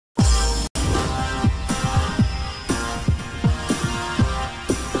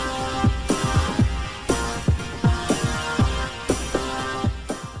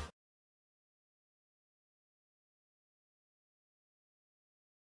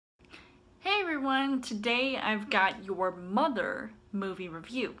everyone, today I've got your Mother movie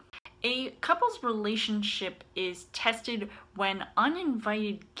review. A couple's relationship is tested when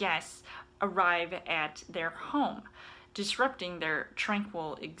uninvited guests arrive at their home, disrupting their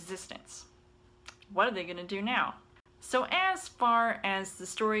tranquil existence. What are they going to do now? So as far as the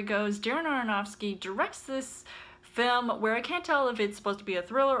story goes, Darren Aronofsky directs this film where I can't tell if it's supposed to be a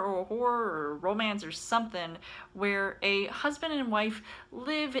thriller or a horror or a romance or something, where a husband and wife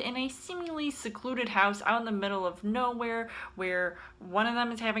live in a seemingly secluded house out in the middle of nowhere, where one of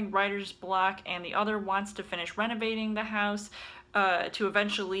them is having writer's block and the other wants to finish renovating the house to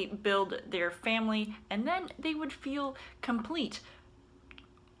eventually build their family, and then they would feel complete.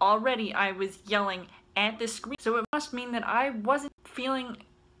 Already I was yelling at the screen, so it must mean that I wasn't feeling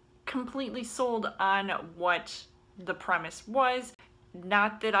completely sold on what the premise was.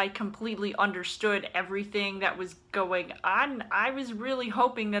 Not that I completely understood everything that was going on. I was really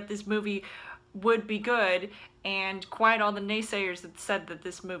hoping that this movie would be good, and quiet all the naysayers that said that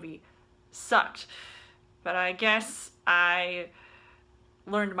this movie sucked. But I guess I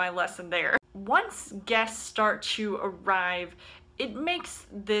learned my lesson there. Once guests start to arrive, it makes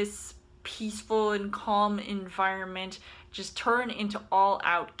this peaceful and calm environment just turn into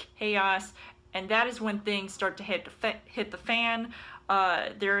all-out chaos, and that is when things start to hit the fan.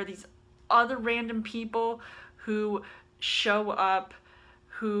 There are these other random people who show up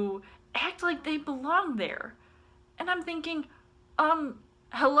who act like they belong there, and I'm thinking,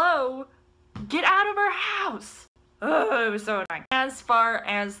 hello, get out of our house. Oh, it was so annoying. As far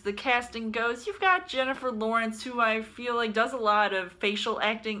as the casting goes, you've got Jennifer Lawrence, who I feel like does a lot of facial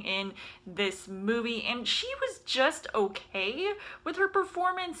acting in this movie, and she was just okay with her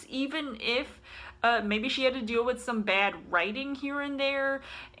performance, even if maybe she had to deal with some bad writing here and there,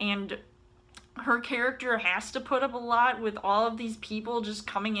 and her character has to put up a lot with all of these people just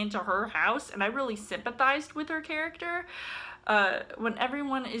coming into her house, and I really sympathized with her character. When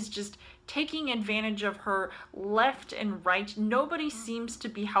everyone is just taking advantage of her left and right, nobody seems to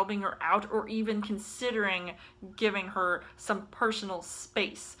be helping her out or even considering giving her some personal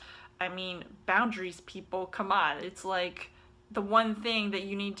space. I mean, boundaries, people, come on. It's like the one thing that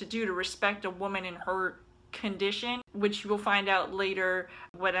you need to do to respect a woman in her condition, which you will find out later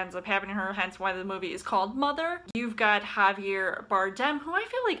what ends up happening to her, hence why the movie is called Mother. You've got Javier Bardem, who I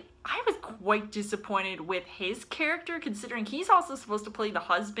feel like I was quite disappointed with his character, considering he's also supposed to play the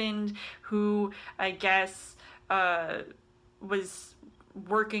husband who, I guess, was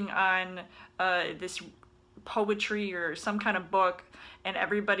working on this poetry or some kind of book, and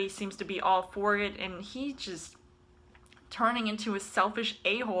everybody seems to be all for it, and he just turning into a selfish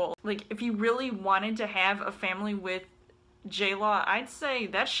a-hole. Like, if you really wanted to have a family with J-Law, I'd say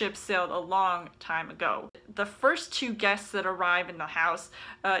that ship sailed a long time ago. The first two guests that arrive in the house,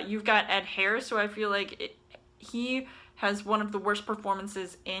 you've got Ed Harris, who I feel like he has one of the worst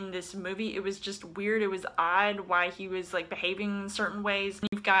performances in this movie. It was just weird. It was odd why he was like behaving in certain ways. And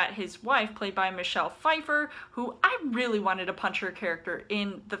you've got his wife, played by Michelle Pfeiffer, who I really wanted to punch her character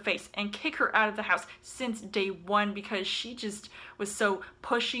in the face and kick her out of the house since day one, because she just was so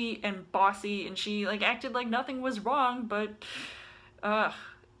pushy and bossy, and she like acted like nothing was wrong, but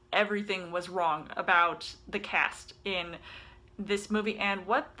everything was wrong about the cast in this movie. And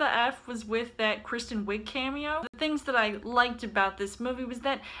what the F was with that Kristen Wiig cameo? The things that I liked about this movie was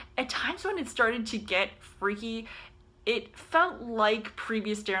that at times when it started to get freaky, it felt like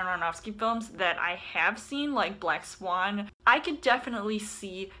previous Darren Aronofsky films that I have seen, like Black Swan. I could definitely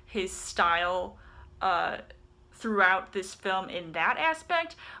see his style throughout this film in that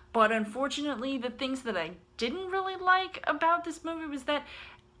aspect, but unfortunately the things that I didn't really like about this movie was that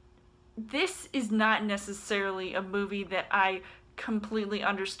this is not necessarily a movie that I completely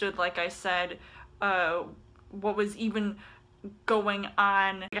understood, like I said, what was even going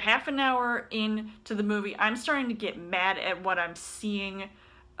on. Like, half an hour into the movie, I'm starting to get mad at what I'm seeing.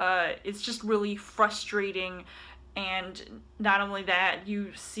 It's just really frustrating, and not only that,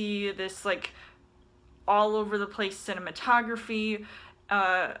 you see this like all over the place cinematography,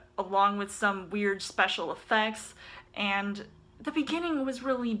 along with some weird special effects, and the beginning was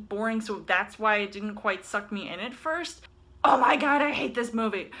really boring, so that's why it didn't quite suck me in at first. Oh my god, I hate this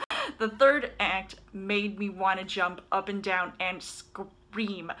movie! The third act made me want to jump up and down and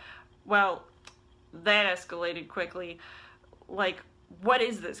scream. Well, that escalated quickly. Like, what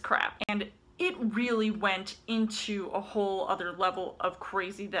is this crap? And it really went into a whole other level of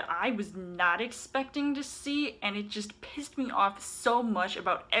crazy that I was not expecting to see, and it just pissed me off so much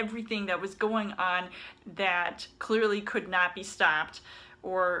about everything that was going on that clearly could not be stopped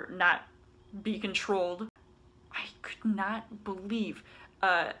or not be controlled. I could not believe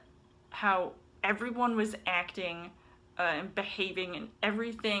how everyone was acting and behaving, and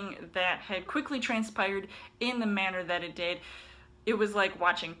everything that had quickly transpired in the manner that it did. It was like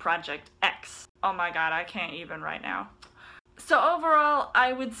watching Project X. Oh my god, I can't even right now. So overall,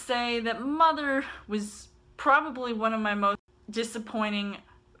 I would say that Mother was probably one of my most disappointing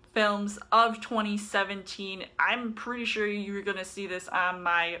films of 2017. I'm pretty sure you're gonna see this on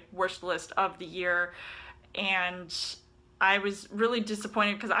my worst list of the year, and I was really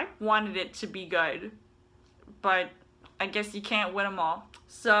disappointed because I wanted it to be good, but I guess you can't win them all.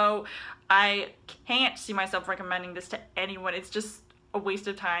 So I can't see myself recommending this to anyone. It's just a waste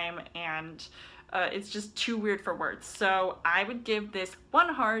of time, and it's just too weird for words. So I would give this 1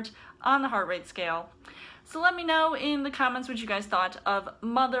 heart on the heart rate scale. So let me know in the comments what you guys thought of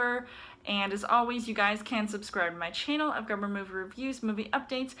Mother. And as always, you guys can subscribe to my channel. I've got more movie reviews, movie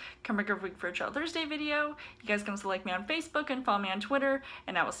updates, come back every week for a Chill Thursday video. You guys can also like me on Facebook and follow me on Twitter,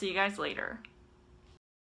 and I will see you guys later.